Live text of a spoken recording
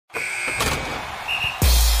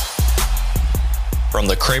From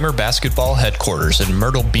the Kramer Basketball Headquarters in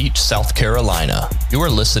Myrtle Beach, South Carolina, you are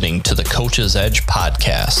listening to the Coach's Edge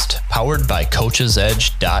podcast, powered by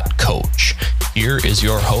coachesedge.coach. Here is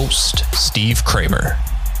your host, Steve Kramer.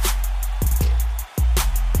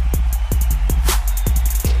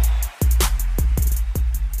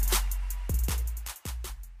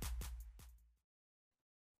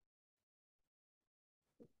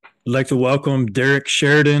 I'd like to welcome Derek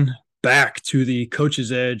Sheridan back to the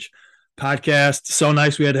Coach's Edge podcast. So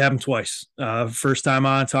nice we had to have him twice. First time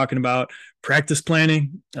on talking about practice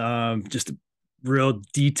planning, just a real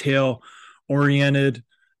detail-oriented,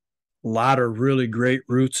 a lot of really great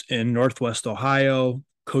roots in Northwest Ohio,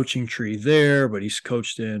 coaching tree there, but he's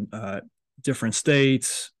coached in different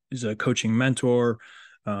states. He's a coaching mentor,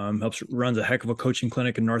 runs a heck of a coaching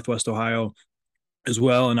clinic in Northwest Ohio as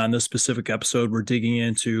well. And on this specific episode, we're digging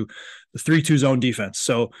into the 3-2 zone defense.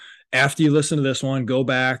 So after you listen to this one, go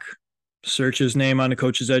back, search his name on the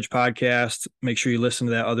Coach's Edge podcast. Make sure you listen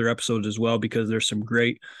to that other episode as well, because there's some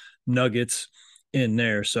great nuggets in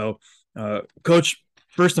there. So Coach,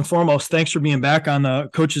 first and foremost, thanks for being back on the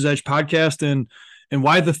Coach's Edge podcast. And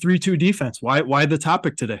why the 3-2 defense? Why the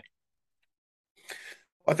topic today?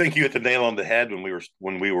 I think you hit the nail on the head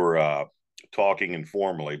when we were talking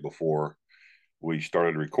informally before we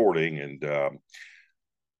started recording. And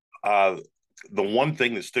the one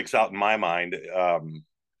thing that sticks out in my mind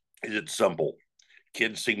is it's simple.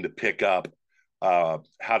 Kids seem to pick up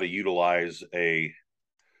how to utilize a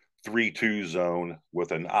 3-2 zone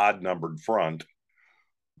with an odd numbered front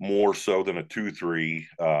more so than a 2-3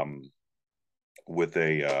 with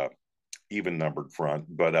a even numbered front.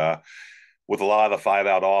 But with a lot of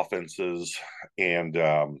 5-out offenses and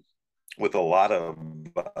with a lot of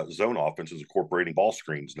zone offenses incorporating ball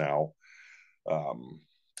screens now,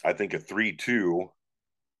 I think a 3-2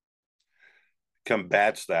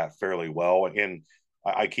 combats that fairly well. And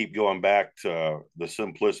I keep going back to the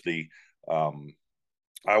simplicity. I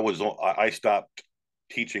stopped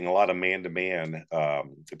teaching a lot of man-to-man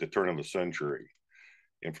at the turn of the century.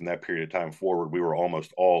 And from that period of time forward, we were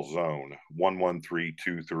almost all zone, 1-1-3,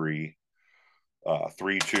 2-3,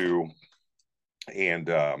 3-2, and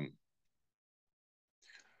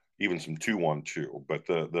even some 2-1-2. But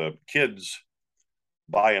the kids,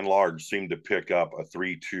 by and large, seem to pick up a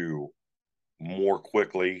 3-2 more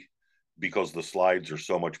quickly because the slides are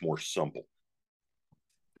so much more simple.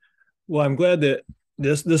 Well, I'm glad that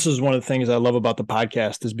this is one of the things I love about the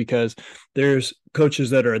podcast, is because there's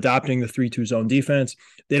coaches that are adopting the 3-2 zone defense.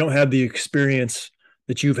 They don't have the experience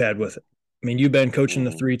that you've had with it. I mean, you've been coaching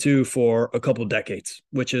the 3-2 for a couple of decades,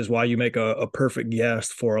 which is why you make a perfect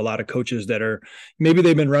guest for a lot of coaches that are, maybe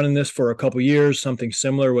they've been running this for a couple of years, something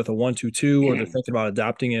similar with a 1-2-2, or they're thinking about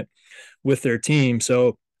adopting it with their team.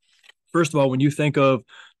 So first of all, when you think of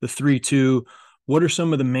the 3-2, what are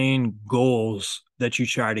some of the main goals that you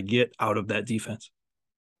try to get out of that defense?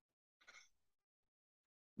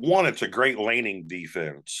 One, it's a great laning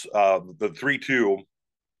defense. The 3-2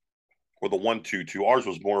 or the 1-2-2, ours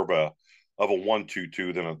was more of a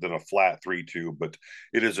 1-2-2 than a flat 3-2, but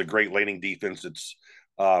it is a great laning defense. It's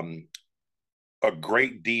a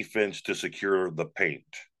great defense to secure the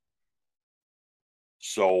paint.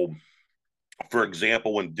 So, for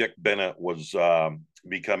example, when Dick Bennett was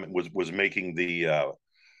making the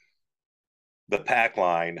pack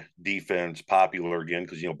line defense popular again,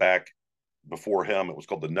 because back before him it was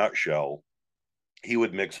called the nutshell, he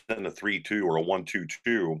would mix in a 3-2 or a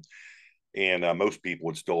 1-2-2, and most people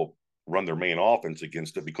would still run their main offense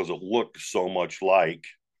against it because it looked so much like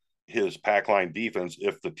his pack line defense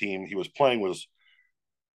if the team he was playing was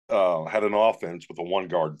had an offense with a one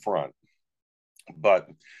guard front. But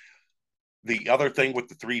the other thing with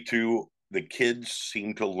the 3-2, the kids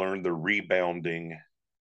seem to learn the rebounding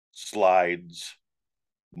slides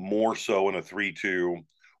more so in a 3-2,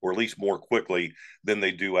 or at least more quickly than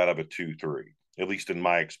they do out of a 2-3, at least in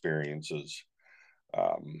my experiences.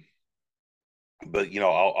 But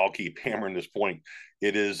I'll keep hammering this point.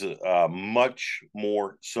 It is much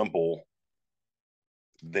more simple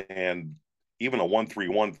than even a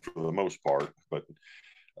 1-3-1 for the most part. But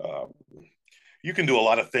you can do a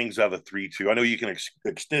lot of things out of 3-2. I know you can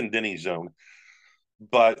extend any zone,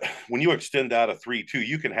 but when you extend out a 3-2,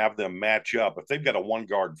 you can have them match up. If they've got a one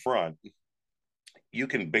guard front, you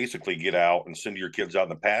can basically get out and send your kids out in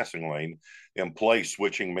the passing lane and play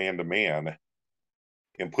switching man to man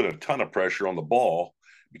and put a ton of pressure on the ball,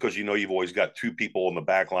 because you've always got two people in the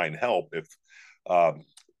back line help if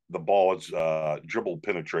the ball is dribble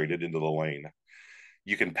penetrated into the lane.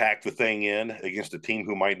 You can pack the thing in against a team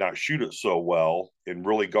who might not shoot it so well and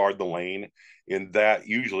really guard the lane. And that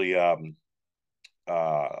usually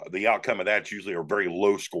the outcome of that's usually a very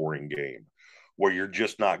low scoring game where you're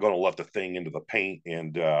just not going to let the thing into the paint.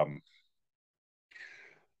 And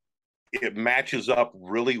it matches up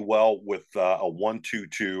really well with a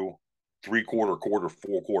 1-2-2, 3/4,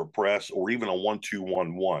 full court press, or even a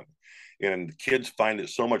 1-2-1-1. And kids find it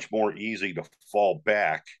so much more easy to fall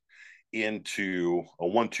back into a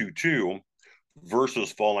 1-2-2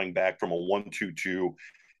 versus falling back from a 1-2-2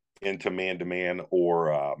 into man-to-man, or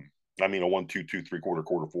a 1-2-2,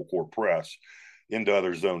 3/4, full court press into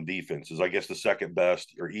other zone defenses. I guess the second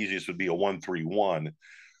best or easiest would be a 1-3-1,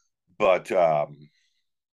 but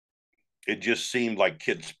it just seemed like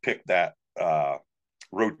kids picked that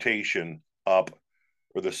rotation up,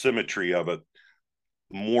 or the symmetry of it,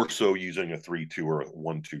 more so using a 3-2 or a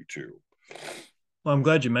 1-2-2. Well, I'm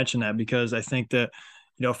glad you mentioned that, because I think that,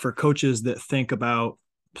 for coaches that think about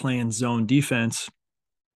playing zone defense,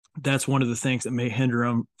 that's one of the things that may hinder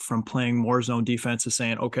them from playing more zone defense, is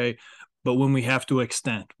saying, okay, but when we have to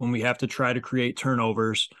extend, when we have to try to create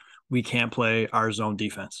turnovers, we can't play our zone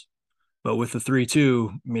defense. But with the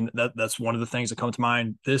 3-2, that's one of the things that come to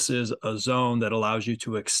mind. This is a zone that allows you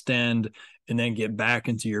to extend and then get back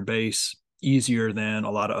into your base easier than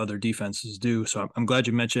a lot of other defenses do. So I'm glad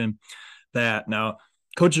you mentioned that. Now,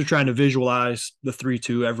 coaches are trying to visualize the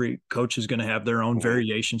 3-2. Every coach is going to have their own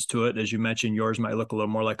variations to it. As you mentioned, yours might look a little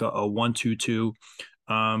more like a 1-2-2.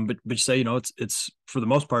 But you say, it's for the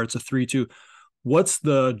most part, it's a 3-2. What's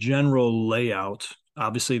the general layout?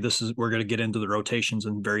 Obviously, we're going to get into the rotations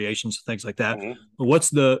and variations and things like that. Mm-hmm. But what's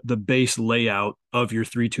the base layout of your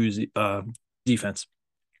 3-2 defense?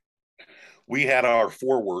 We had our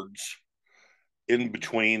forwards in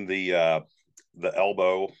between the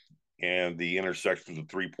elbow and the intersection of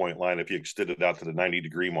the 3-point line, if you extended out to the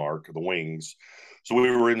 90-degree mark, the wings. So we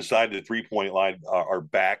were inside the 3-point line, our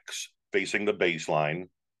backs facing the baseline.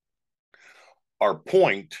 Our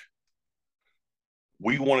point,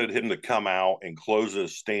 we wanted him to come out and close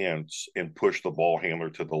his stance and push the ball handler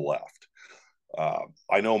to the left.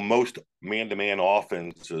 I know most man-to-man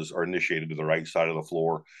offenses are initiated to the right side of the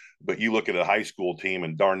floor, but you look at a high school team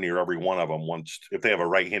and darn near every one of them wants, if they have a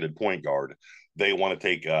right-handed point guard, they want to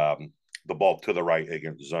take the ball to the right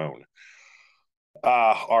against zone.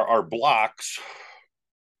 Our blocks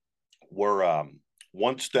were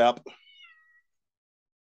one step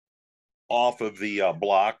off of the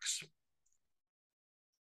blocks.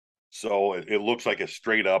 So it looks like a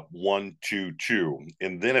straight up 1-2-2.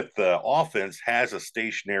 And then if the offense has a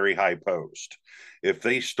stationary high post, if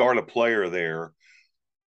they start a player there,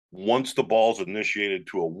 once the ball's initiated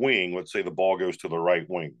to a wing, let's say the ball goes to the right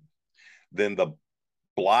wing, then the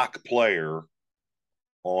block player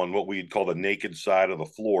on what we'd call the naked side of the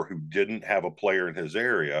floor, who didn't have a player in his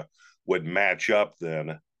area, would match up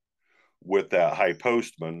then with that high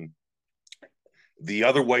postman. The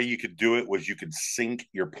other way you could do it was you could sink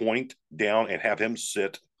your point down and have him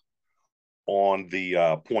sit on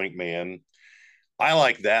the point man. I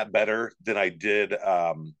like that better than I did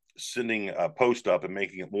sending a post up and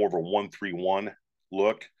making it more of a 1-3-1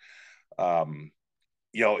 look.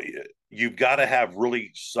 You've got to have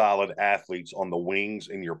really solid athletes on the wings,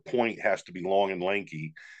 and your point has to be long and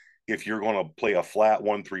lanky if you're going to play a flat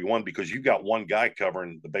 1-3-1, because you've got one guy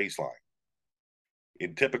covering the baseline.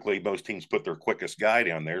 And typically most teams put their quickest guy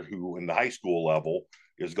down there, who in the high school level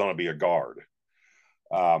is going to be a guard.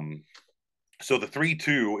 So the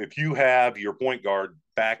 3-2, if you have your point guard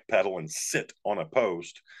backpedal and sit on a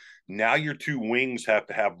post, now your two wings have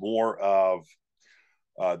to have more of,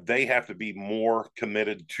 they have to be more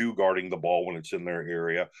committed to guarding the ball when it's in their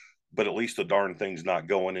area, but at least the darn thing's not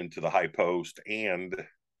going into the high post, and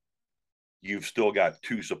you've still got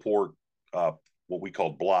two support, what we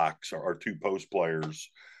call blocks, or two post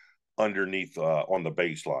players underneath on the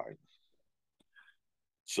baseline.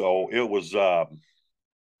 So it was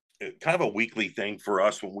kind of a weekly thing for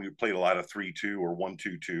us when we played a lot of 3-2 or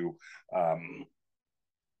 1-2-2.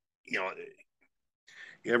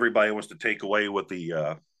 Everybody wants to take away what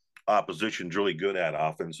the opposition's really good at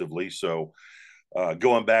offensively. So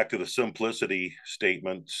going back to the simplicity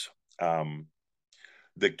statements,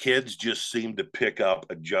 the kids just seem to pick up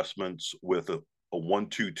adjustments with a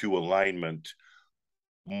 1-2-2 alignment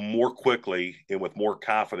more quickly and with more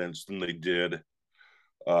confidence than they did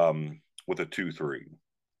with a 2-3.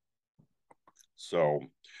 So,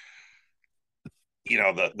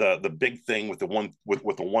 the big thing with the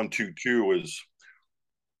 1-2-2 is,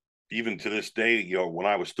 even to this day, when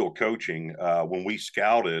I was still coaching, when we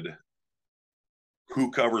scouted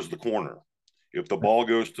who covers the corner, if the ball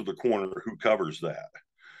goes to the corner, who covers that?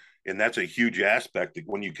 And that's a huge aspect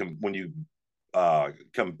when you combat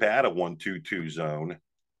a 1-2-2 zone.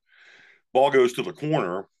 Ball goes to the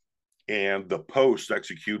corner, and the posts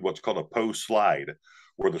execute what's called a post slide,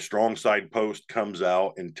 where the strong side post comes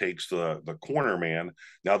out and takes the corner man.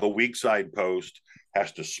 Now the weak side post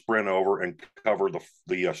has to sprint over and cover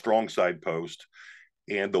the strong side post,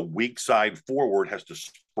 and the weak side forward has to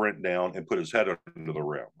sprint down and put his head under the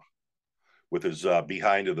rim with his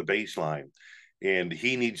behind of the baseline. And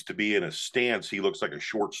he needs to be in a stance. He looks like a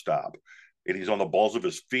shortstop, and he's on the balls of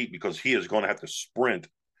his feet because he is going to have to sprint.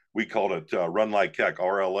 We called it run like heck,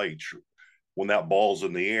 RLH, when that ball's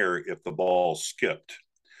in the air if the ball's skipped.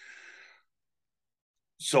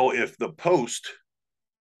 So if the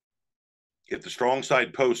strong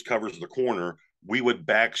side post covers the corner, we would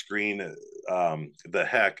back screen the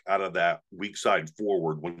heck out of that weak side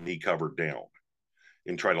forward when he covered down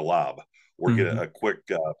and try to lob or get a quick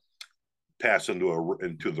pass into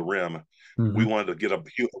the rim. We wanted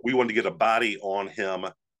to get a body on him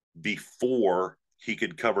before he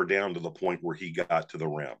could cover down to the point where he got to the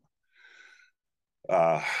rim.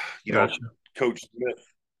 Gotcha. Coach Smith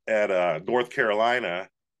at North Carolina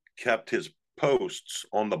kept his posts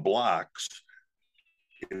on the blocks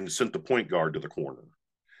and sent the point guard to the corner.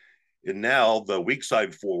 And now the weak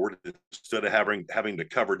side forward, instead of having to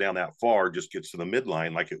cover down that far, just gets to the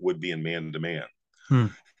midline like it would be in man-to-man.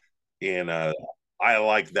 And I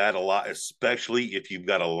like that a lot, especially if you've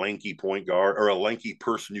got a lanky point guard or a lanky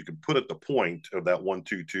person you can put at the point of that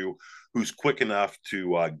 1-2-2 who's quick enough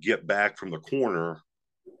to get back from the corner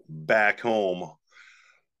back home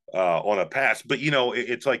on a pass. But,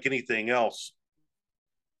 it's like anything else,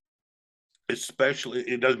 especially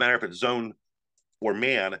it doesn't matter if it's zone or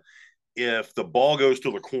man. If the ball goes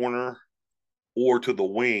to the corner or to the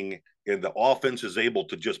wing and the offense is able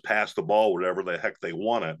to just pass the ball whatever the heck they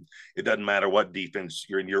want it doesn't matter what defense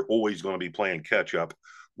you're in. You're always going to be playing catch up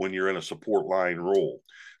when you're in a support line role.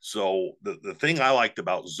 So the thing I liked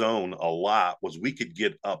about zone a lot was we could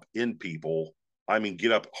get up in people. I mean,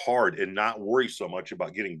 get up hard and not worry so much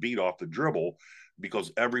about getting beat off the dribble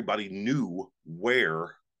because everybody knew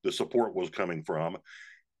where the support was coming from.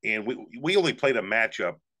 And we only played a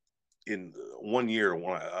matchup in 1 year.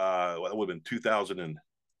 That would have been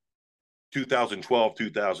 2012,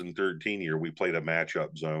 2013 year. We played a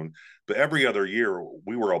matchup zone, but every other year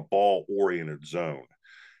we were a ball oriented zone.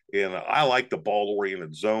 And I like the ball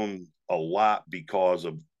oriented zone a lot because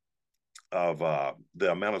of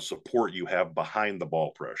the amount of support you have behind the ball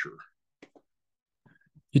pressure.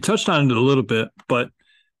 You touched on it a little bit, but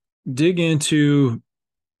dig into,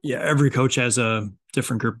 every coach has a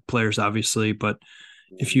different group of players, obviously, but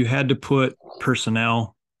if you had to put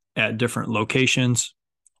personnel at different locations,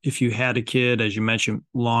 if you had a kid, as you mentioned,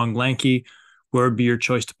 long, lanky, where would be your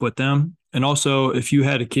choice to put them? And also, if you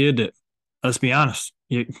had a kid that, let's be honest,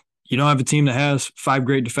 you don't have a team that has 5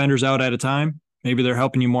 great defenders out at a time. Maybe they're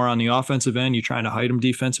helping you more on the offensive end. You're trying to hide them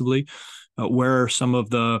defensively. Where are some of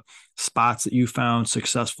the spots that you found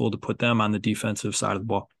successful to put them on the defensive side of the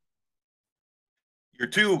ball?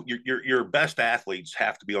 Your best athletes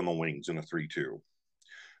have to be on the wings in a 3-2.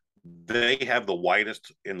 They have the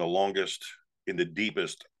widest and the longest and the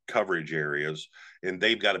deepest coverage areas, and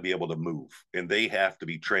they've got to be able to move, and they have to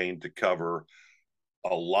be trained to cover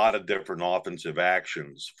a lot of different offensive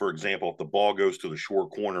actions. For example, if the ball goes to the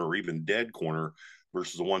short corner or even dead corner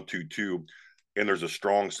versus a 1-2-2, and there's a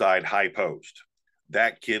strong side high post,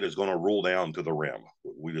 that kid is going to roll down to the rim.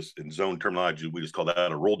 In zone terminology, we just call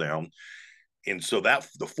that a roll down. And so that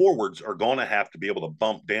the forwards are going to have to be able to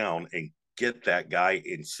bump down and get that guy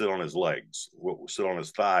and sit on his legs, sit on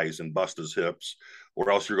his thighs and bust his hips, or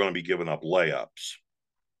else you're going to be giving up layups.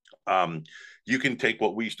 You can take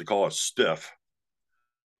what we used to call a stiff,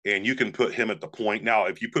 and you can put him at the point. Now,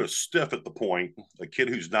 if you put a stiff at the point, a kid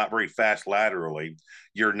who's not very fast laterally,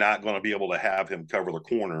 you're not going to be able to have him cover the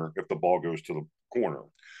corner if the ball goes to the corner.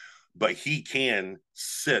 But he can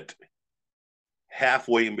sit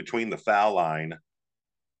halfway in between the foul line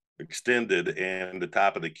extended and the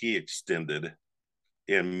top of the key extended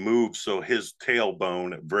and move so his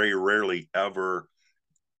tailbone very rarely ever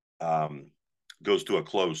goes to a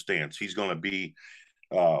closed stance. He's going to be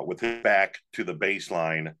with his back to the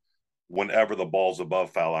baseline whenever the ball's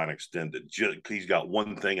above foul line extended. He's got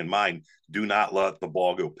one thing in mind: do not let the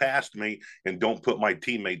ball go past me, and don't put my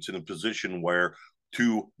teammates in a position where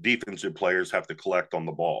 2 defensive players have to collect on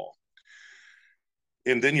the ball.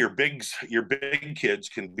 And then your big kids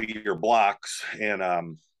can be your blocks, and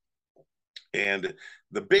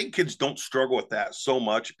the big kids don't struggle with that so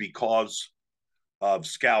much because of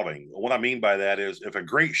scouting. What I mean by that is if a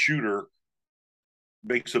great shooter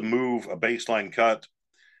makes a move, a baseline cut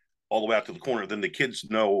all the way out to the corner, then the kids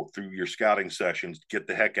know through your scouting sessions, get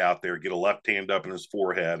the heck out there, get a left hand up in his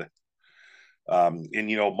forehead,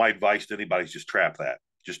 And, my advice to anybody is just trap that.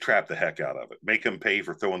 Just trap the heck out of it. Make them pay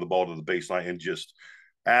for throwing the ball to the baseline and just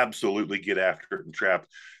absolutely get after it and trap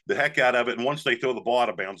the heck out of it. And once they throw the ball out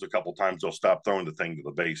of bounds a couple times, they'll stop throwing the thing to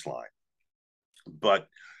the baseline. But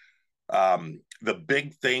the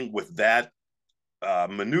big thing with that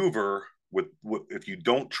maneuver, with if you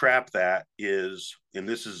don't trap that, is, and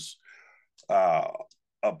this is a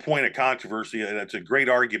point of controversy, and it's a great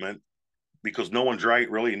argument because no one's right,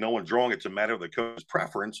 really, and no one's wrong. It's a matter of the coach's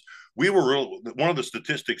preference. One of the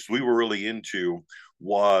statistics we were really into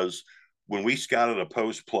was when we scouted a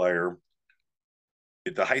post player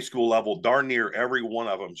at the high school level, darn near every one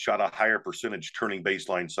of them shot a higher percentage turning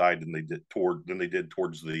baseline side than they did towards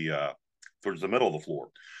the middle of the floor.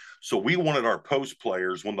 So we wanted our post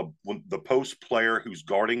players, when the post player who's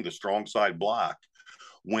guarding the strong side block,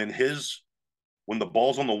 when the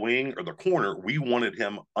ball's on the wing or the corner, we wanted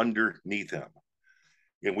him underneath him.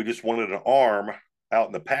 And we just wanted an arm out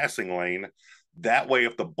in the passing lane. That way,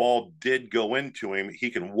 if the ball did go into him, he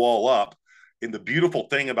can wall up. And the beautiful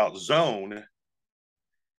thing about zone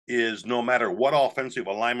is no matter what offensive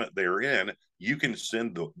alignment they're in, you can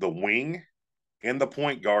send the wing and the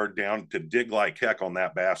point guard down to dig like heck on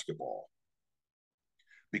that basketball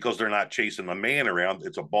because they're not chasing the man around.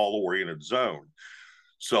 It's a ball-oriented zone.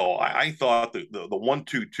 So I thought that the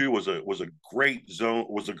 1-2-2 was a great zone,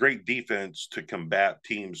 was a great defense to combat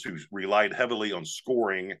teams who relied heavily on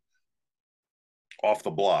scoring off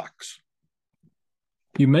the blocks.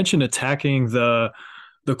 You mentioned attacking the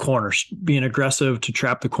corners, being aggressive to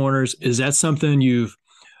trap the corners. Is that something you've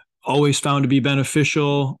always found to be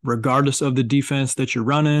beneficial, regardless of the defense that you're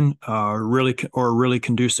running, really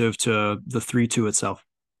conducive to the 3-2 itself,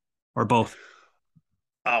 or both?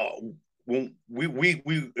 When we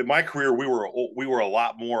in my career, we were a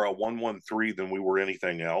lot more a 1-1-3 than we were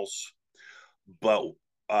anything else. But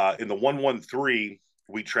in the 1-1-3,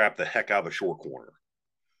 we trapped the heck out of the short corner,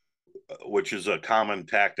 which is a common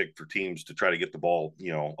tactic for teams to try to get the ball,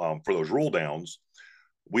 for those roll downs.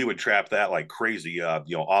 We would trap that like crazy, a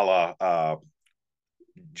la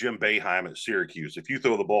Jim Boeheim at Syracuse. If you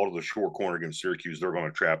throw the ball to the short corner against Syracuse, they're going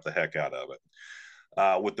to trap the heck out of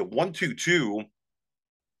it. With the 1-2-2,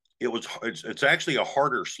 it's actually a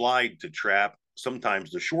harder slide to trap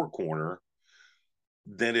sometimes the short corner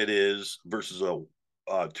than it is versus a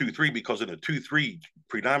 2-3, because in a 2-3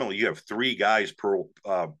 predominantly you have three guys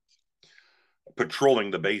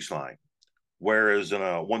patrolling the baseline, whereas in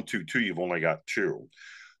a 1-2-2 you've only got two.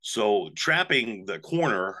 So trapping the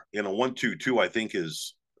corner in a 1-2-2 I think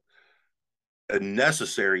is a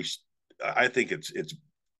necessary. I think it's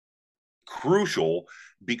crucial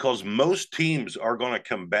because most teams are going to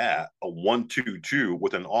combat a 1-2-2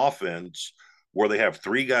 with an offense where they have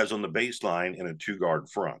three guys on the baseline and a two guard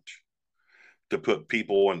front to put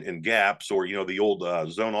people in gaps, or the old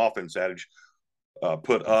zone offense adage,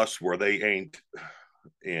 put us where they ain't.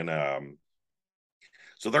 And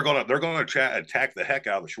so they're gonna attack the heck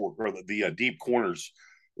out of the short or the deep corners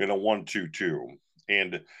in a 1-2-2.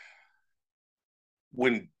 And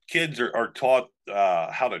when kids are taught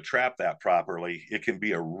how to trap that properly, it can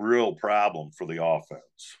be a real problem for the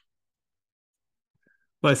offense.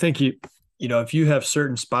 Well, I think if you have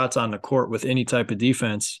certain spots on the court with any type of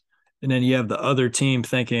defense, and then you have the other team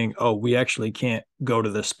thinking, oh, we actually can't go to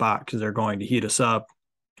this spot because they're going to heat us up,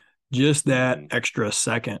 just that extra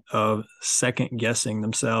second of second guessing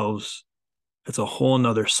themselves, it's a whole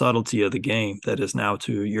nother subtlety of the game that is now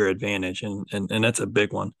to your advantage. And that's a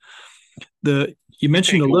big one. You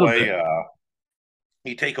mentioned a little bit.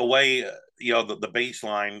 You take away, the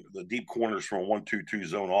baseline, the deep corners from a 1-2-2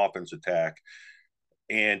 zone offense attack,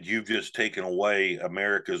 and you've just taken away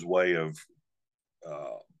America's way of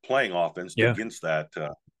playing offense against that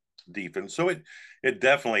defense. So it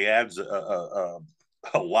definitely adds a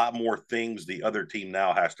lot more things the other team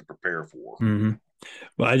now has to prepare for. Mm-hmm.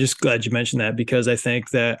 Well, I'm just glad you mentioned that, because I think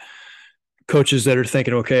that coaches that are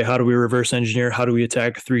thinking, okay, how do we reverse engineer? How do we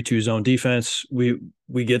attack 3-2 zone defense? We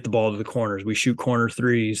get the ball to the corners. We shoot corner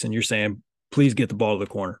threes, and you're saying, please get the ball to the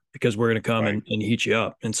corner because we're going to come and heat you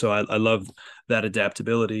up. And so I love that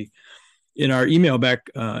adaptability. In our email back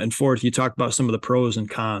and forth, you talked about some of the pros and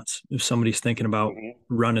cons if somebody's thinking about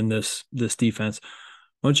running this defense.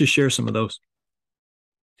 Why don't you share some of those?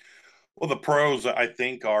 Well, the pros, I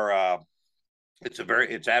think, are it's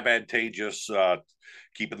advantageous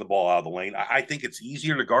keeping the ball out of the lane. I think it's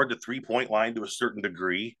easier to guard the 3-point line to a certain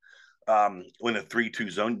degree when a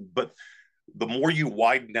 3-2 zone. But the more you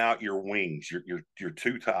widen out your wings, your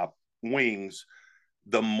two top wings,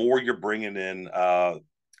 the more you're bringing in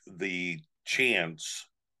the chance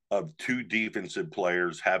of two defensive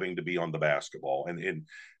players having to be on the basketball. And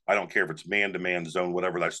I don't care if it's man-to-man zone,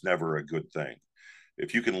 whatever, that's never a good thing.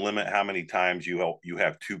 If you can limit how many times you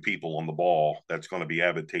have two people on the ball, that's going to be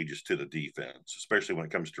advantageous to the defense, especially when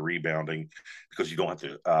it comes to rebounding, because you don't have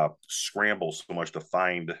to scramble so much to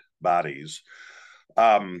find bodies.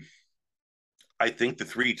 I think the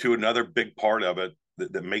 3-2, another big part of it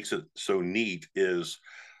that makes it so neat is,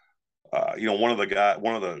 one of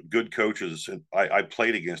the good coaches I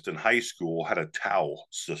played against in high school had a towel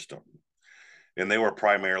system, and they were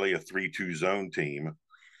primarily a 3-2 zone team.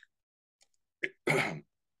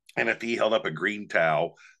 And if he held up a green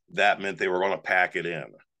towel, that meant they were going to pack it in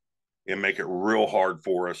and make it real hard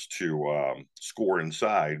for us to score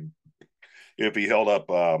inside. If he held up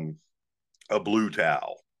a blue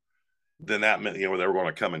towel, then that meant, they were going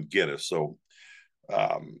to come and get us. So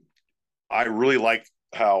I really like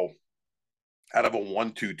how out of a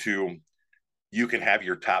 1-2-2, you can have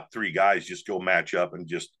your top three guys just go match up and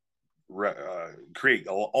just create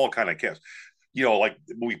all kind of chaos. Like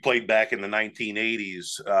we played back in the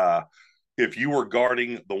 1980s, if you were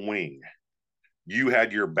guarding the wing, you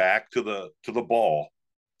had your back to the ball,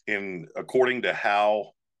 and according to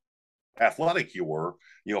how athletic you were,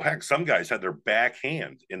 heck, some guys had their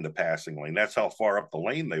backhand in the passing lane. That's how far up the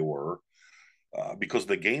lane they were, because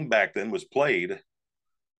the game back then was played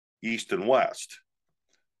east and west.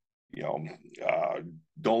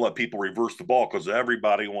 Don't let people reverse the ball, because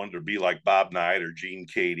everybody wanted to be like Bob Knight or Gene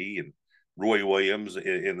Cady and Roy Williams,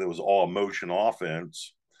 and it was all motion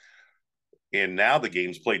offense. And now the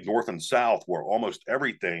game's played north and south, where almost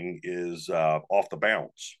everything is off the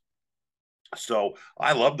bounce. So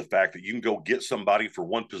I love the fact that you can go get somebody for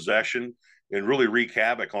one possession and really wreak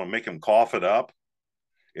havoc on them, make them cough it up,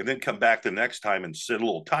 and then come back the next time and sit a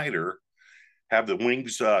little tighter, have the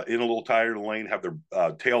wings in a little tighter the lane, have their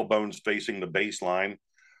tailbones facing the baseline,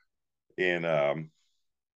 and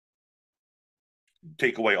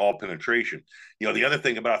take away all penetration. The other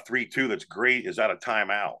thing about 3-2 that's great is out of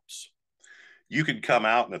timeouts. You can come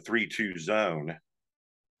out in a 3-2 zone,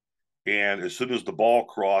 and as soon as the ball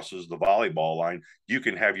crosses the volleyball line, you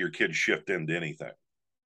can have your kids shift into anything.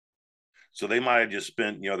 So they might have just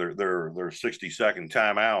spent, their 60-second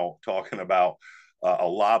timeout talking about a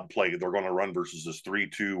lob play they're going to run versus this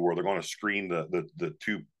 3-2, where they're going to screen the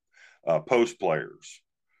two post players.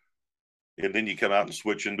 And then you come out and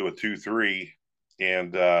switch into a 2-3,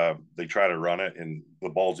 and they try to run it, and the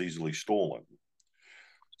ball's easily stolen.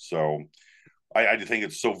 So I just think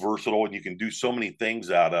it's so versatile, and you can do so many things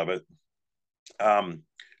out of it.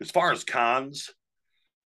 As far as cons,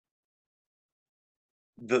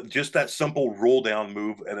 just that simple roll down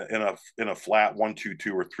move in a flat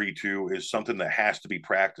 1-2-2 or 3-2 is something that has to be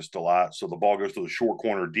practiced a lot. So the ball goes to the short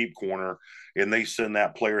corner, deep corner, and they send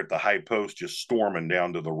that player at the high post just storming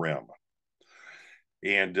down to the rim.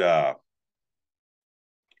 And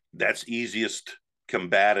that's easiest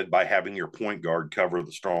combated by having your point guard cover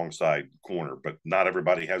the strong side corner, but not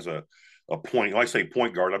everybody has a point. When I say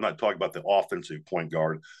point guard, I'm not talking about the offensive point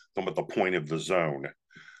guard, I'm talking about the point of the zone.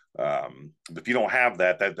 If you don't have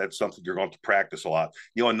that's something you're going to practice a lot.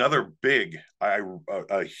 Another big,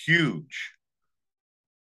 a huge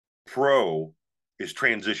pro is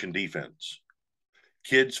transition defense.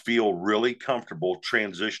 Kids feel really comfortable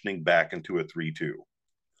transitioning back into a 3-2.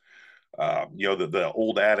 The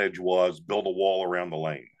old adage was build a wall around the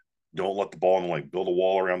lane. Don't let the ball in the lane. Build a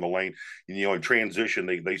wall around the lane. And, in transition,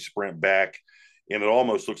 they sprint back, and it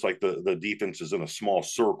almost looks like the defense is in a small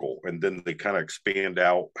circle, and then they kind of expand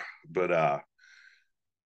out. But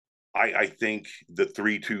I think the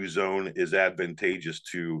 3-2 zone is advantageous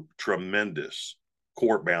to tremendous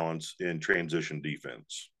court balance in transition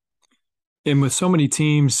defense. And with so many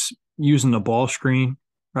teams using the ball screen,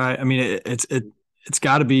 right? I mean, it's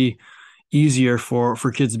got to be easier for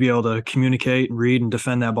kids to be able to communicate, read, and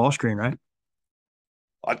defend that ball screen, right?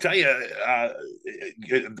 I'll tell you,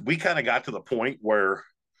 we kind of got to the point where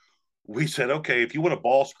we said, okay, if you want to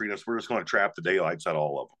ball screen us, we're just going to trap the daylights out of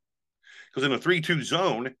all of them. Because in a 3-2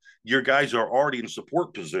 zone, your guys are already in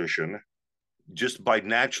support position just by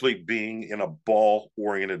naturally being in a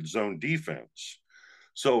ball-oriented zone defense.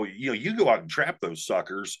 So, you go out and trap those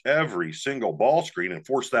suckers every single ball screen and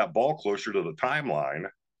force that ball closer to the timeline.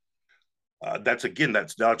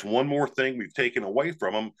 That's one more thing we've taken away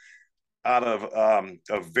from them out of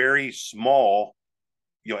a very small,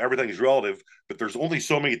 everything's relative, but there's only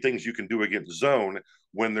so many things you can do against zone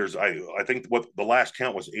when there's, I think what the last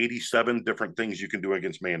count was 87 different things you can do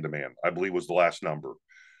against man-to-man, I believe was the last number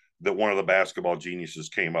that one of the basketball geniuses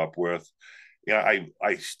came up with.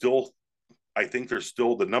 I think there's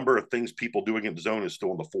still the number of things people do against zone is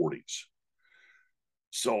still in the 40s.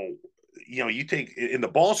 So you take in the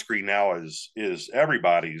ball screen now is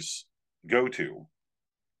everybody's go-to.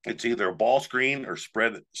 It's either a ball screen or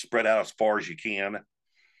spread out as far as you can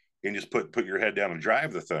and just put your head down and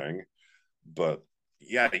drive the thing. But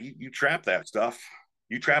yeah, you trap that stuff.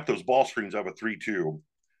 You trap those ball screens of a 3-2,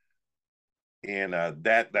 and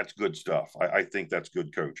that's good stuff. I think that's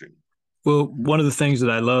good coaching. Well, one of the things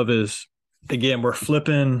that I love is, again, we're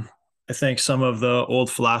flipping, I think, some of the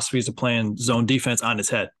old philosophies of playing zone defense on its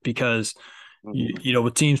head, because,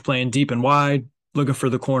 with teams playing deep and wide, looking for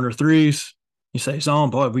the corner threes, you say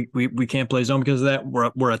zone, boy, we can't play zone because of that.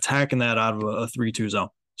 We're attacking that out of a 3-2 zone.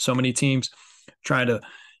 So many teams trying to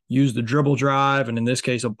use the dribble drive, and in this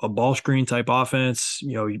case, a ball screen type offense.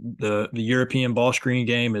 The European ball screen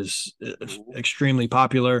game is extremely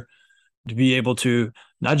popular. To be able to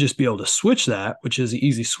not just be able to switch that, which is an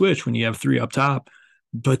easy switch when you have 3 up top,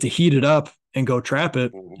 but to heat it up and go trap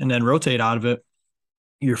it and then rotate out of it.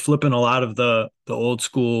 You're flipping a lot of the old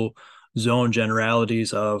school zone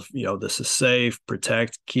generalities of, this is safe,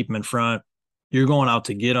 protect, keep them in front. You're going out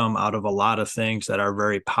to get them out of a lot of things that are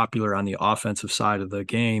very popular on the offensive side of the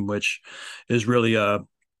game, which is really a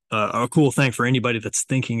cool thing for anybody that's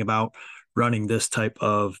thinking about running this type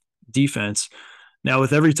of defense. Now,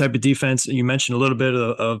 with every type of defense, you mentioned a little bit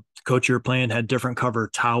of the coach you're playing had different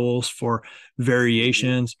cover towels for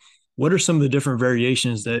variations. What are some of the different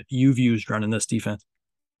variations that you've used running this defense?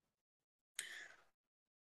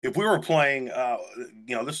 If we were playing,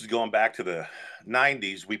 this is going back to the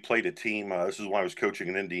 90s, we played a team. This is when I was coaching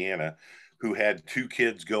in Indiana, who had 2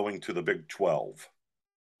 kids going to the Big 12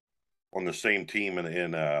 on the same team. And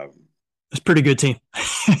it's a pretty good team.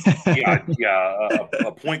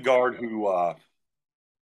 a point guard who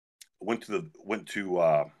went to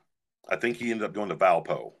I think he ended up going to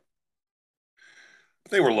Valpo.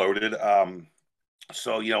 They were loaded.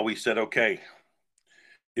 So we said, okay,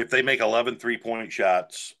 if they make 11 3-point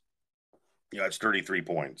shots, it's 33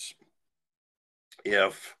 points.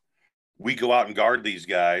 If we go out and guard these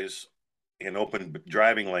guys and open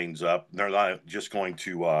driving lanes up, they're not just going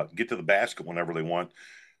to get to the basket whenever they want.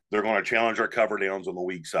 They're going to challenge our cover downs on the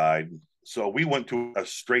weak side. So we went to a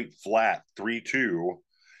straight flat 3-2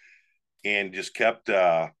 and just kept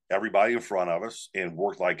everybody in front of us and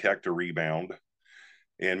worked like heck to rebound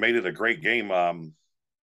and made it a great game.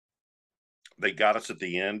 They got us at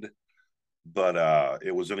the end, but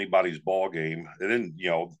it was anybody's ball game. And then,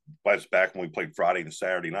 that's back when we played Friday and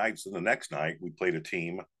Saturday nights. And the next night we played a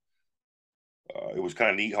team. It was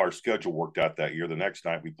kind of neat how our schedule worked out that year. The next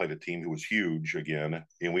night we played a team who was huge again,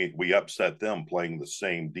 and we upset them playing the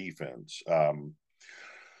same defense.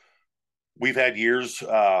 We've had years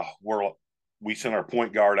where we sent our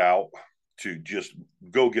point guard out to just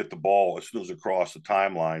go get the ball as soon as across the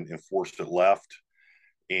timeline and forced it left.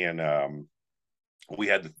 And we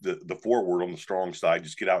had the forward on the strong side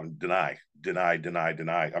just get out and deny.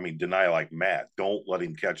 I mean, deny like mad. Don't let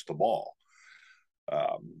him catch the ball.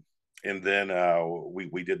 And then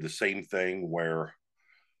we did the same thing where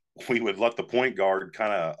we would let the point guard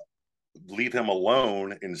kind of leave him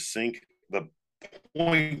alone and sink the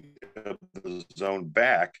point of the zone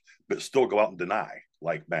back, but still go out and deny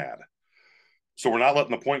like mad. So we're not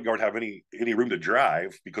letting the point guard have any room to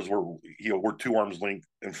drive because we're 2 arms length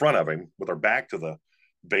in front of him with our back to the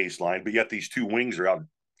baseline, but yet these 2 wings are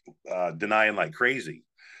out denying like crazy.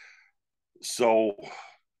 So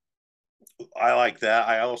I like that.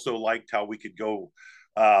 I also liked how we could go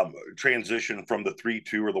transition from the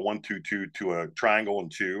 3-2 or the 1-2-2 to a triangle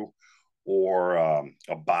and 2 or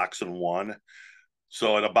a box and 1.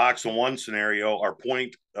 So in a box and 1 scenario, our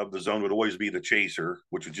point of the zone would always be the chaser,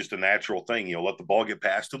 which is just a natural thing. Let the ball get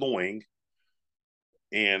passed to the wing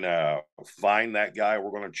and find that guy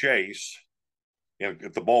we're going to chase. And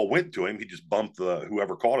if the ball went to him, he just bumped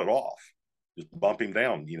whoever caught it off, just bump him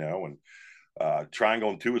down, and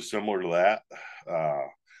triangle and 2 is similar to that.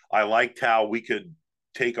 I liked how we could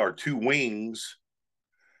take our 2 wings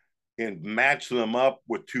and match them up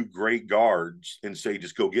with 2 great guards and say,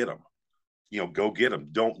 just go get them. Go get them.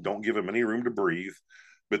 Don't give them any room to breathe,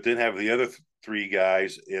 but then have the other 3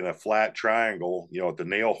 guys in a flat triangle, at the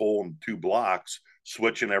nail hole and 2 blocks,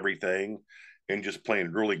 switching everything and just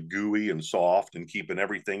playing really gooey and soft and keeping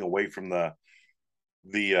everything away from the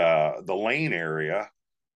lane area.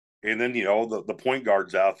 And then, the point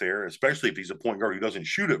guard's out there, especially if he's a point guard who doesn't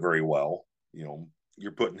shoot it very well,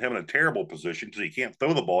 you're putting him in a terrible position because he can't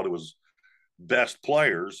throw the ball to his best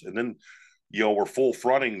players. And then, we're full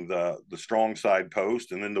fronting the strong side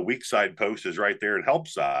post, and then the weak side post is right there at help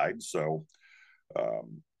side. So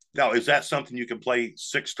now, is that something you can play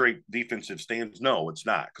 6 straight defensive stands? No, it's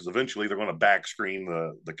not, because eventually they're going to back screen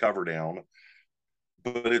the cover down.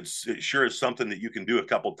 but it sure is something that you can do a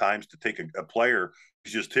couple times to take a player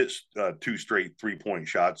who just hits 2 straight 3-point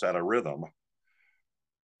shots out of rhythm.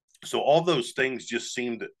 So all those things just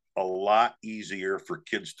seemed a lot easier for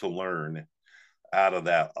kids to learn out of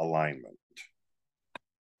that alignment.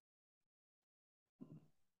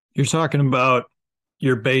 You're talking about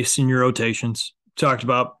your base and your rotations. Talked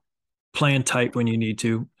about playing tight when you need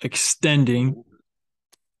to, extending,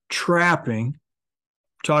 trapping,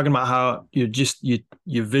 talking about how you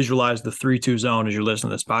visualize the 3-2 zone as you're listening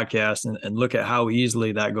to this podcast and look at how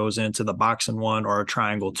easily that goes into the box and 1 or a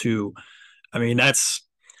triangle 2. I mean, that's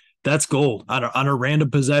gold on a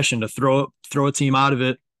random possession to throw a team out of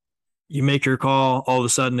it. You make your call, all of a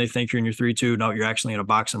sudden they think you're in your 3-2. No, you're actually in a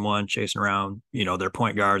box and 1 chasing around, their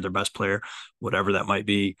point guard, their best player, whatever that might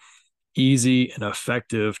be. Easy and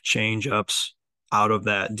effective change ups out of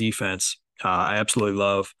that defense. I absolutely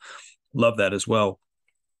love that as well.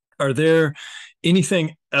 Are there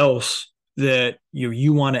anything else that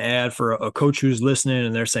you want to add for a coach who's listening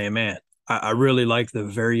and they're saying, man, I really like the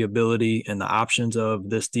variability and the options of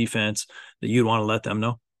this defense, that you'd want to let them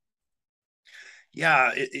know?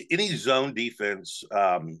 Yeah, any zone defense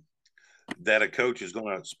that a coach is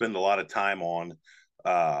going to spend a lot of time on,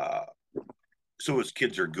 so his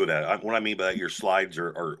kids are good at it. What I mean by that, your slides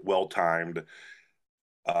are well timed,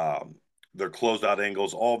 their closeout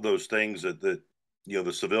angles, all of those things that the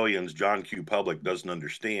civilians, John Q. Public doesn't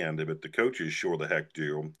understand, but the coaches sure the heck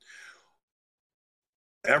do.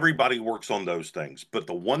 Everybody works on those things, but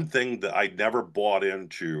the one thing that I never bought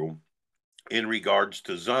into in regards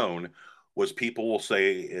to zone was people will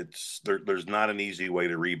say there's not an easy way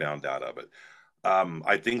to rebound out of it.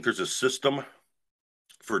 I think there's a system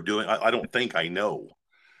for doing. I don't think I know.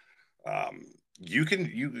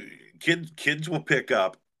 Kids will pick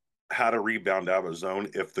up how to rebound out of a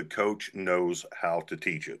zone if the coach knows how to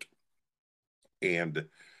teach it, and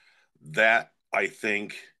that, I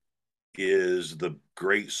think, is the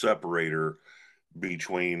great separator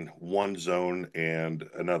between one zone and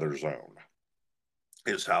another zone,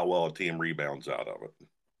 is how well a team rebounds out of it.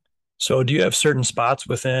 So do you have certain spots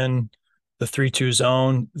within the 3-2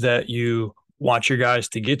 zone that you want your guys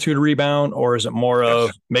to get to rebound, or is it more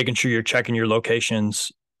of making sure you're checking your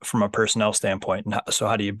locations from a personnel standpoint? And so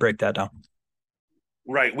how do you break that down?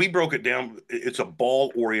 Right. We broke it down. It's a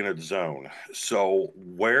ball-oriented zone. So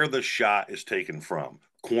where the shot is taken from,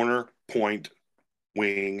 corner, point,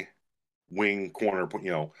 wing, corner,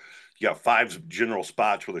 you got 5 general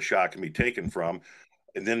spots where the shot can be taken from.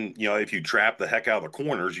 And then, if you trap the heck out of the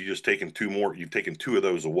corners, you've taken 2 of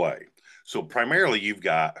those away. So primarily you've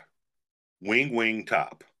got wing,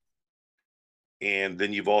 top. And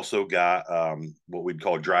then you've also got what we'd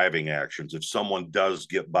call driving actions. If someone does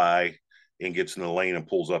get by and gets in the lane and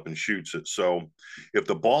pulls up and shoots it. So if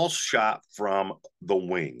the ball's shot from the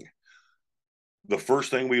wing, the first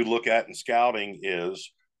thing we would look at in scouting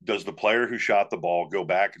is, does the player who shot the ball go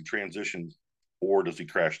back and transition, or does he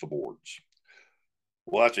crash the boards?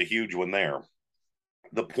 Well, that's a huge one there.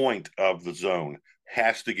 The point of the zone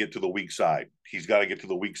has to get to the weak side. He's got to get to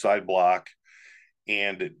the weak side block.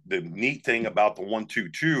 And the neat thing about the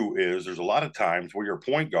 1-2-2 is there's a lot of times where your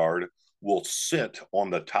point guard will sit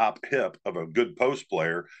on the top hip of a good post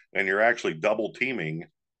player, and you're actually double teaming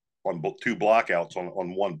on 2 blockouts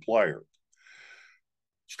on one player.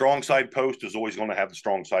 Strong side post is always going to have the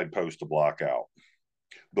strong side post to block out.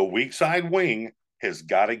 The weak side wing has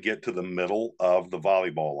got to get to the middle of the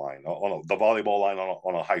volleyball line,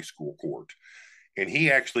 on a high school court. And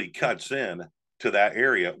he actually cuts in to that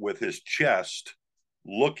area with his chest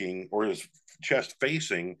looking, or his chest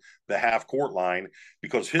facing the half court line,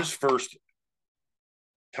 because his first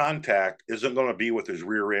contact isn't going to be with his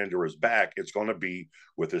rear end or his back. It's going to be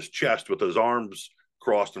with his chest, with his arms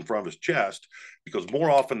crossed in front of his chest, because more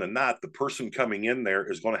often than not, the person coming in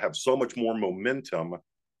there is going to have so much more momentum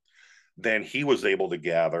than he was able to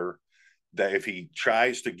gather, that if he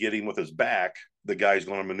tries to get him with his back, the guy's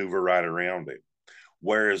going to maneuver right around him.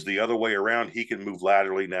 Whereas the other way around, he can move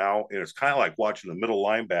laterally now. And it's kind of like watching the middle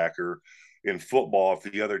linebacker in football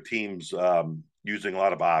if the other team's using a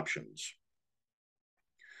lot of options.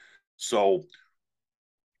 So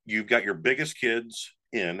you've got your biggest kids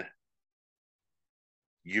in.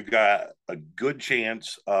 You've got a good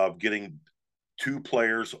chance of getting 2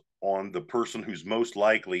 players on the person who's most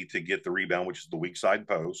likely to get the rebound, which is the weak side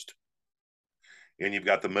post. And you've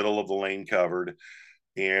got the middle of the lane covered.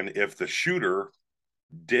 And if the shooter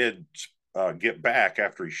did get back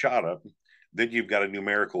after he shot it, then you've got a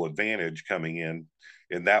numerical advantage coming in,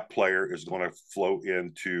 and that player is going to float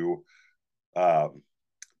into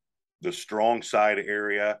the strong side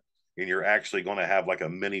area and you're actually going to have like a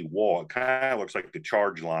mini wall. It kind of looks like the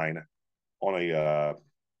charge line on a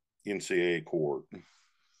NCAA court.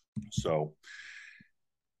 So,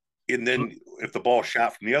 and then if the ball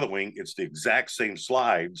shot from the other wing, it's the exact same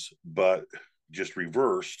slides, but just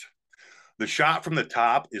reversed. The shot from the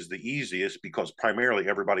top is the easiest because primarily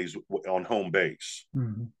everybody's on home base.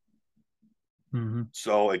 Mm-hmm. Mm-hmm.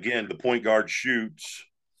 So again, the point guard shoots.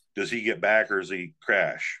 Does he get back or does he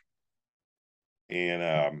crash?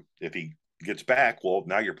 And if he gets back, well,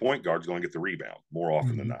 now your point guard's going to get the rebound more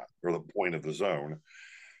often than not, or the point of the zone.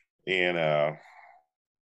 And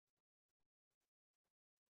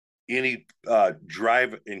any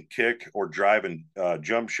drive and kick or drive and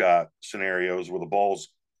jump shot scenarios where the ball's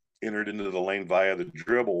entered into the lane via the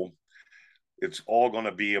dribble, it's all going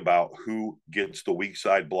to be about who gets the weak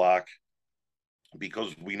side block,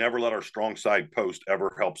 because we never let our strong side post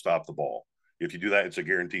ever help stop the ball. If you do that, it's a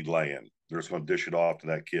guaranteed lay-in. They're just going to dish it off to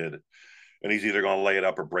that kid, and he's either going to lay it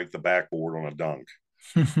up or break the backboard on a dunk.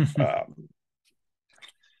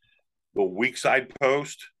 The weak side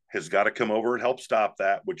post has got to come over and help stop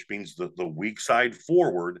that, which means the weak side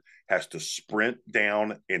forward has to sprint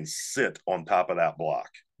down and sit on top of that block.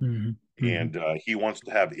 Mm-hmm. And he wants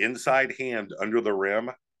to have inside hand under the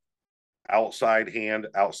rim, outside hand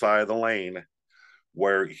outside of the lane,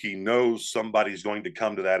 where he knows somebody's going to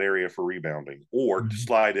come to that area for rebounding or to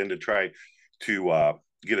slide in to try to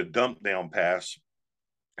get a dump down pass.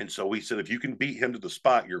 And so we said, if you can beat him to the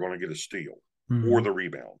spot, you're going to get a steal or the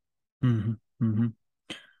rebound.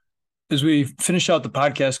 As we finish out the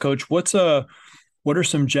podcast, Coach, what are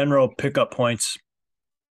some general pickup points?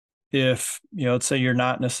 If, let's say you're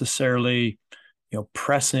not necessarily,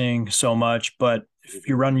 pressing so much, but if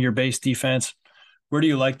you're running your base defense, where do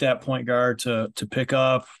you like that point guard to pick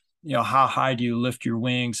up? How high do you lift your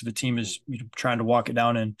wings if a team is trying to walk it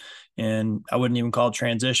down and I wouldn't even call it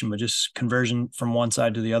transition, but just conversion from one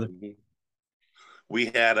side to the other? We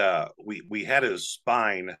had we had his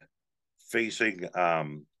spine facing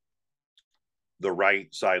the right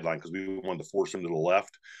sideline because we wanted to force him to the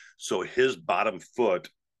left. So his bottom foot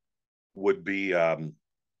would be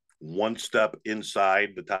one step inside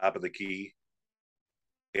the top of the key,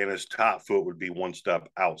 and his top foot would be one step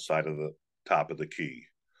outside of the top of the key.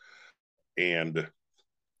 And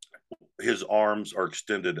his arms are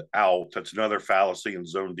extended out. That's another fallacy in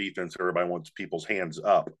zone defense. Everybody wants people's hands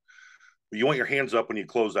up. You want your hands up when you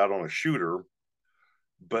close out on a shooter,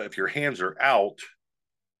 but if your hands are out,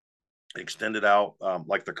 extended out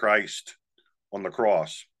like the Christ on the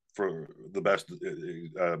cross, for the best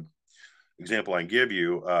example I can give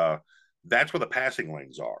you, that's where the passing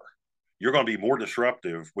lanes are. You're going to be more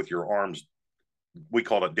disruptive with your arms, we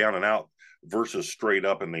call it down and out, versus straight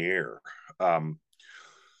up in the air.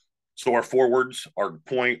 So our forwards, our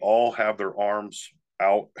point, all have their arms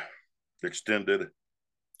out, extended.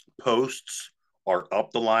 Posts are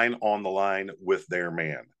up the line, on the line with their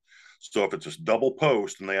man. So if it's a double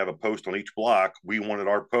post and they have a post on each block, we wanted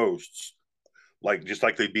our posts just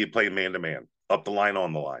like they'd be playing man-to-man, up the line,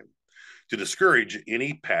 on the line, to discourage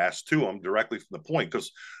any pass to them directly from the point.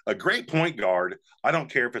 Because a great point guard, I don't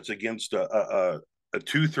care if it's against a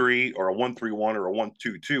 2-3 or a 1-3-1 or a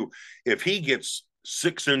 1-2-2, if he gets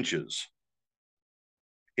 6 inches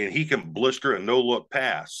and he can blister a no-look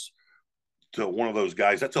pass to one of those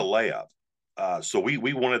guys, that's a layup. So we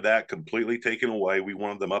wanted that completely taken away. We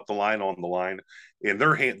wanted them up the line, on the line, and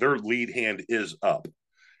their lead hand is up,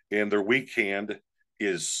 and their weak hand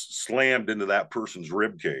is slammed into that person's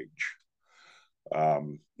rib cage.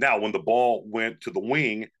 Now, when the ball went to the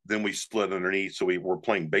wing, then we split underneath, so we were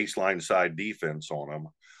playing baseline side defense on them.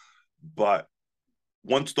 But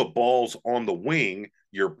once the ball's on the wing,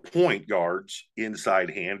 your point guard's inside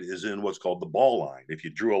hand is in what's called the ball line. If you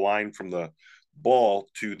drew a line from the ball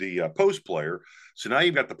to the post player, so now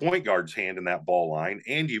you've got the point guard's hand in that ball line,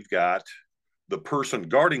 and you've got the person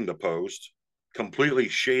guarding the post completely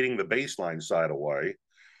shading the baseline side away.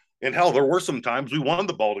 And hell, there were some times we wanted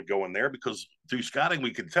the ball to go in there because through scouting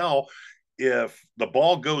we could tell if the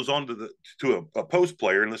ball goes on to a post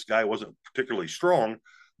player and this guy wasn't particularly strong,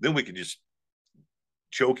 then we could just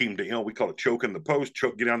choke him to, we call it choking the post,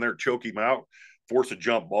 get down there, choke him out, force a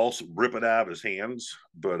jump ball, rip it out of his hands.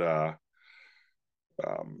 But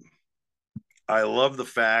I love the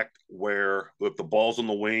fact where if the ball's on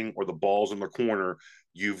the wing or the ball's in the corner,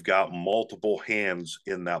 you've got multiple hands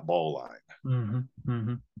in that ball line.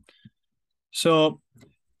 So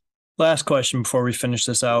last question before we finish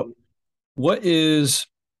this out. What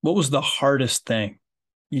was the hardest thing?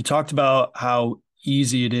 You talked about how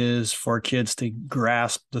easy it is for kids to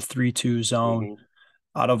grasp the 3-2 zone.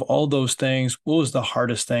 Out of all those things, what was the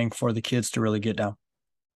hardest thing for the kids to really get down?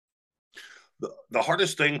 The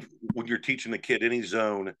hardest thing when you're teaching a kid any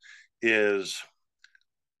zone is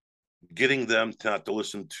getting them not to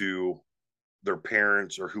listen to their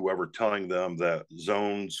parents or whoever telling them that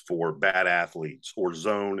zones for bad athletes or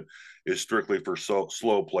zone is strictly for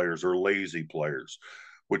slow players or lazy players,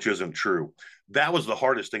 which isn't true. That was the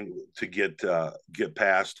hardest thing to get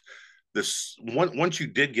past. This once you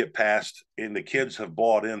did get past and the kids have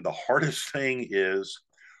bought in, the hardest thing is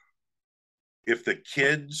if the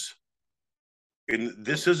kids, and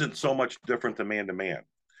this isn't so much different than man-to-man,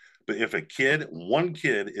 but if one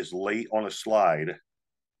kid is late on a slide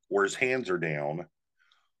or his hands are down,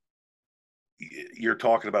 you're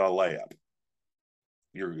talking about a layup.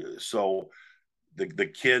 So the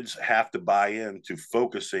kids have to buy into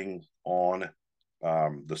focusing on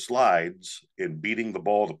the slides and beating the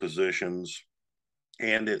ball to positions,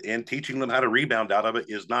 and teaching them how to rebound out of it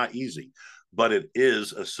is not easy, but it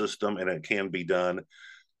is a system and it can be done.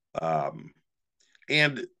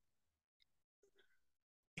 And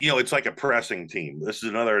it's like a pressing team. This is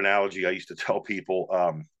another analogy I used to tell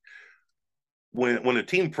people. When a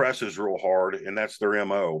team presses real hard and that's their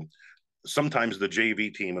MO, sometimes the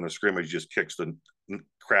JV team in a scrimmage just kicks the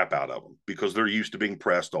crap out of them because they're used to being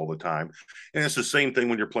pressed all the time. And it's the same thing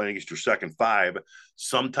when you're playing against your second five.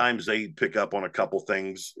 Sometimes they pick up on a couple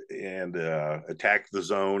things and attack the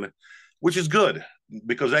zone, which is good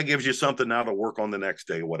because that gives you something now to work on the next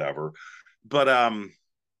day, whatever. But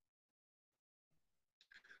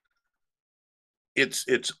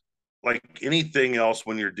it's like anything else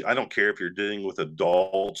when I don't care if you're dealing with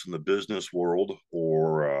adults in the business world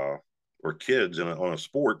or kids on a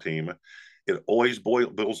sport team, it always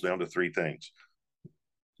boils down to three things.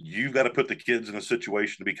 You've got to put the kids in a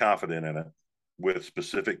situation to be confident in it with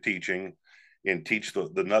specific teaching and teach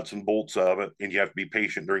the nuts and bolts of it. And you have to be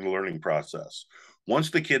patient during the learning process. Once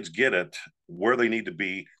the kids get it where they need to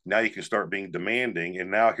be, now you can start being demanding.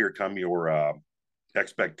 And now here come your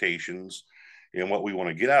expectations and what we want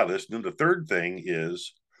to get out of this. And then the third thing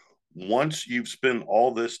is, once you've spent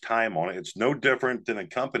all this time on it, it's no different than a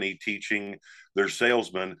company teaching their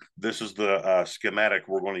salesmen, this is the schematic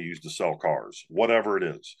we're going to use to sell cars, whatever it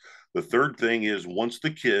is. The third thing is, once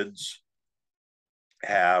the kids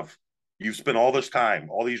you've spent all this time,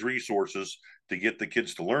 all these resources to get the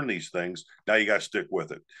kids to learn these things, now you got to stick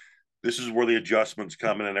with it. This is where the adjustments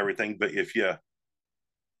come in and everything. But if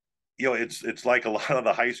it's like a lot of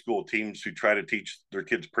the high school teams who try to teach their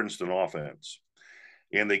kids Princeton offense,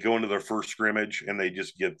 and they go into their first scrimmage and they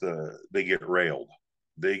just get railed.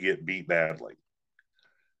 They get beat badly.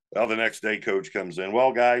 Well, the next day coach comes in,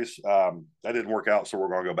 well, guys, that didn't work out, so we're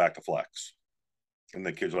going to go back to flex. And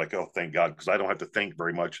the kids are like, oh, thank God, because I don't have to think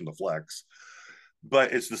very much in the flex.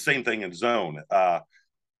 But it's the same thing in zone.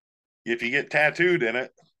 If you get tattooed in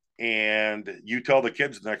it and you tell the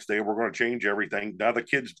kids the next day, we're going to change everything. Now the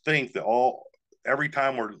kids think that every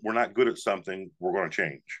time we're not good at something, we're going to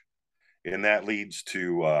change. And that leads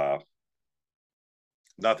to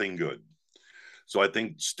nothing good. So I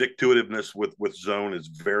think stick-to-itiveness with zone is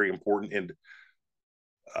very important. And,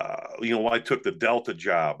 when I took the Delta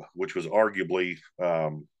job, which was arguably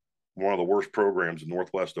one of the worst programs in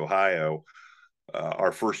Northwest Ohio,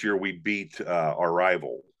 our first year we beat our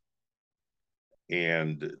rival.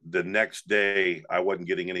 And the next day, I wasn't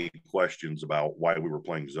getting any questions about why we were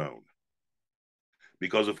playing zone.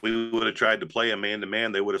 Because if we would have tried to play a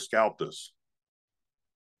man-to-man, they would have scalped us.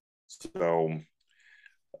 So,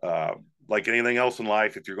 like anything else in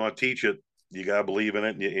life, if you're going to teach it, you got to believe in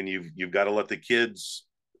it, and you've got to let the kids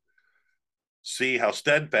see how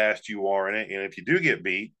steadfast you are in it. And if you do get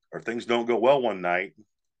beat or things don't go well one night,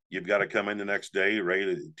 you've got to come in the next day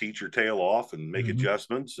ready to teach your tail off and make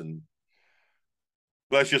adjustments. And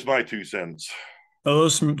that's just my 2 cents.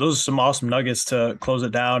 Those are some awesome nuggets to close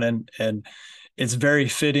it down, and it's very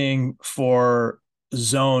fitting for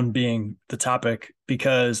zone being the topic,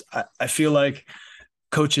 because I feel like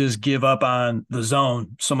coaches give up on the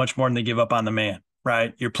zone so much more than they give up on the man,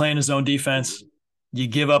 right? You're playing a zone defense, you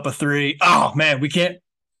give up a three. Oh man, we can't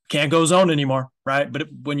go zone anymore, right? But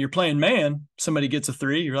when you're playing man, somebody gets a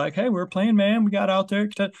three, you're like, hey, we're playing man, we got out there.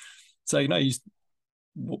 It's like, no,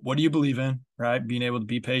 what do you believe in, right? Being able to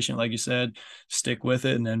be patient, like you said, stick with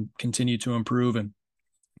it, and then continue to improve and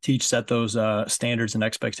set those standards and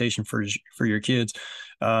expectation for your kids.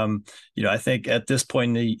 I think at this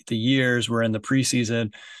point in the years, we're in the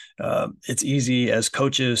preseason, it's easy as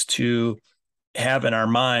coaches to have in our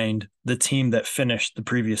mind the team that finished the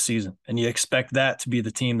previous season, and you expect that to be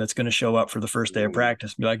the team that's going to show up for the first day of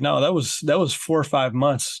practice. Be like, no, that was 4 or 5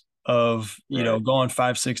 months of going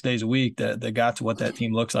 5-6 days a week that got to what that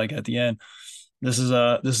team looks like at the end. This is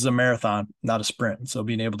a marathon, not a sprint. So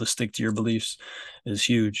being able to stick to your beliefs is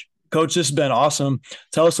huge. Coach, this has been awesome.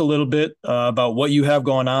 Tell us a little bit about what you have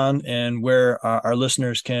going on and where our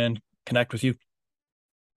listeners can connect with you.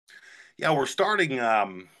 Yeah, we're starting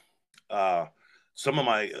uh, some of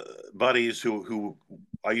my buddies who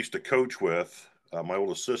I used to coach with, my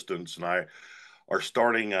old assistants, and I are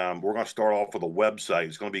starting. We're going to start off with a website.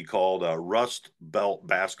 It's going to be called Rust Belt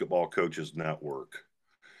Basketball Coaches Network,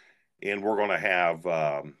 and we're going to have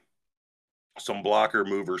some blocker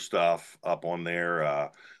mover stuff up on there.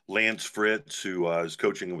 Lance Fritz, who is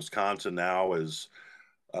coaching in Wisconsin now, is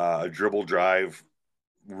a dribble drive,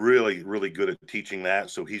 really, really good at teaching that.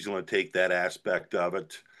 So he's going to take that aspect of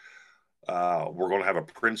it. We're going to have a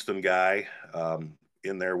Princeton guy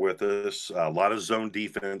in there with us, a lot of zone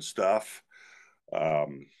defense stuff.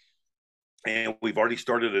 And we've already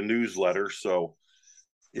started a newsletter. So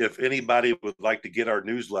if anybody would like to get our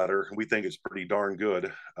newsletter, we think it's pretty darn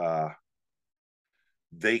good.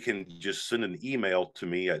 They can just send an email to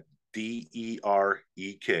me at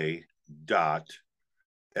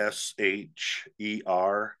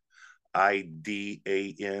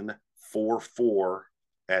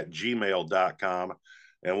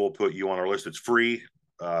and we'll put you on our list. It's free,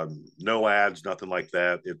 no ads, nothing like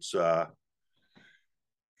that.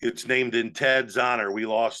 It's named in Ted's honor. We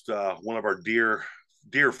lost one of our dear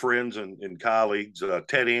friends and colleagues,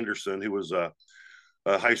 Ted Anderson, who was a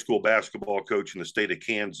high school basketball coach in the state of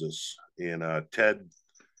Kansas. And Ted,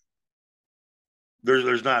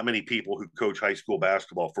 there's not many people who coach high school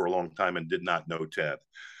basketball for a long time and did not know Ted.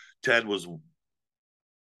 Ted was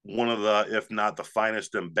one of the, if not the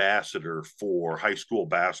finest ambassador for high school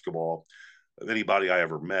basketball of anybody I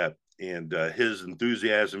ever met. And his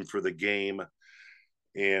enthusiasm for the game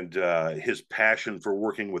and his passion for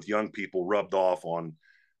working with young people rubbed off on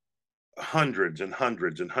hundreds and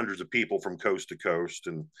hundreds and hundreds of people from coast to coast.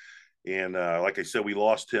 And like I said, we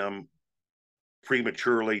lost him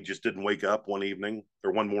prematurely, just didn't wake up one evening,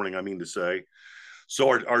 or one morning, I mean to say. So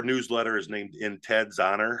our newsletter is named In Ted's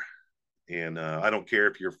Honor. And I don't care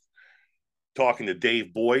if you're talking to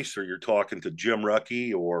Dave Boyce or you're talking to Jim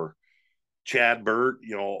Ruckey or Chad Burt,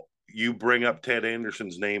 you bring up Ted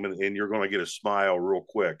Anderson's name and you're going to get a smile real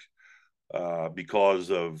quick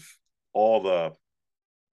because of all the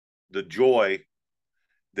joy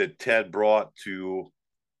that Ted brought to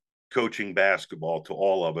coaching basketball to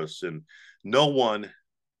all of us. And no one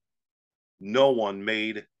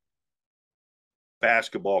made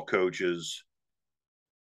basketball coaches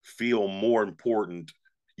feel more important.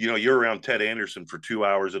 You're around Ted Anderson for 2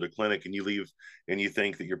 hours at a clinic and you leave and you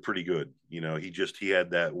think that you're pretty good. He had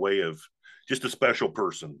that way of just a special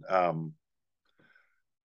person.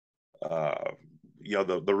 The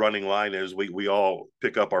running line is we all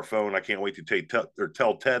pick up our phone. I can't wait to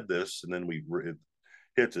tell Ted this. And then it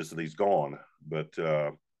hits us and he's gone. But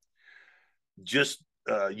just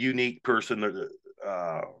a unique person,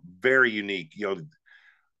 very unique.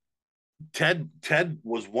 Ted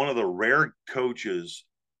was one of the rare coaches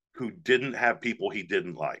who didn't have people he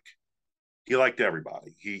didn't like. He liked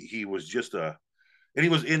everybody. He was just and he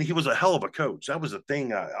was a hell of a coach. That was the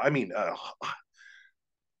thing.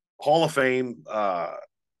 Hall of Fame.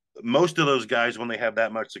 Most of those guys, when they have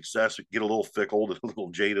that much success, get a little fickle, a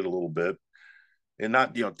little jaded, a little bit. And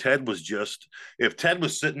not, Ted was just, if Ted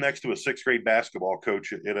was sitting next to a sixth grade basketball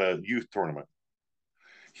coach at a youth tournament,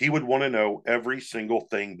 he would want to know every single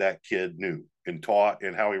thing that kid knew and taught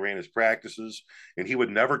and how he ran his practices. And he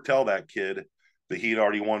would never tell that kid that he'd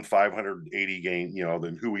already won 580 games,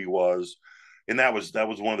 than who he was. And that was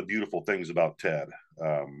one of the beautiful things about Ted.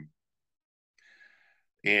 And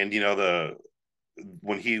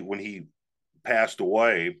when he passed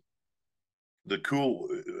away,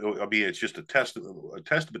 it's just a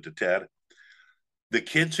testament to Ted. The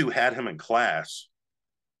kids who had him in class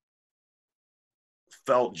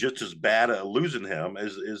felt just as bad at losing him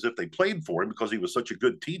as if they played for him because he was such a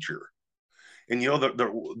good teacher. And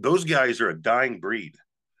those guys are a dying breed.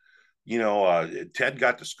 Ted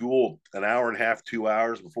got to school an hour and a half, 2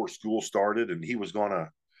 hours before school started, and he was going to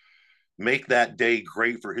make that day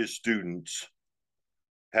great for his students,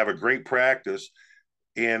 have a great practice.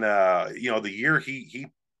 And the year he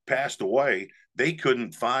passed away, they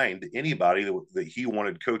couldn't find anybody that he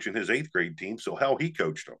wanted coaching his eighth grade team. So hell, he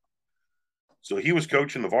coached them. So he was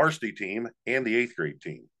coaching the varsity team and the eighth grade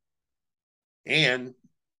team, and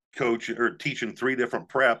teaching 3 different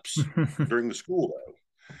preps during the school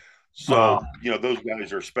day. So, Wow. those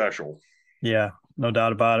guys are special. Yeah, no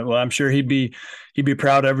doubt about it. Well, I'm sure he'd be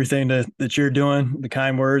proud of everything that you're doing, the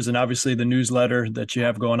kind words, and obviously the newsletter that you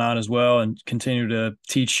have going on as well, and continue to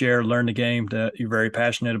teach, share, learn the game that you're very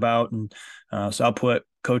passionate about. And so I'll put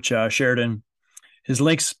Coach Sheridan, his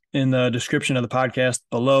links in the description of the podcast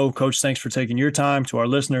below. Coach, thanks for taking your time. To our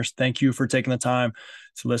listeners, thank you for taking the time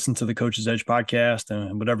to listen to the Coach's Edge podcast,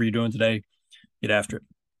 and whatever you're doing today, get after it.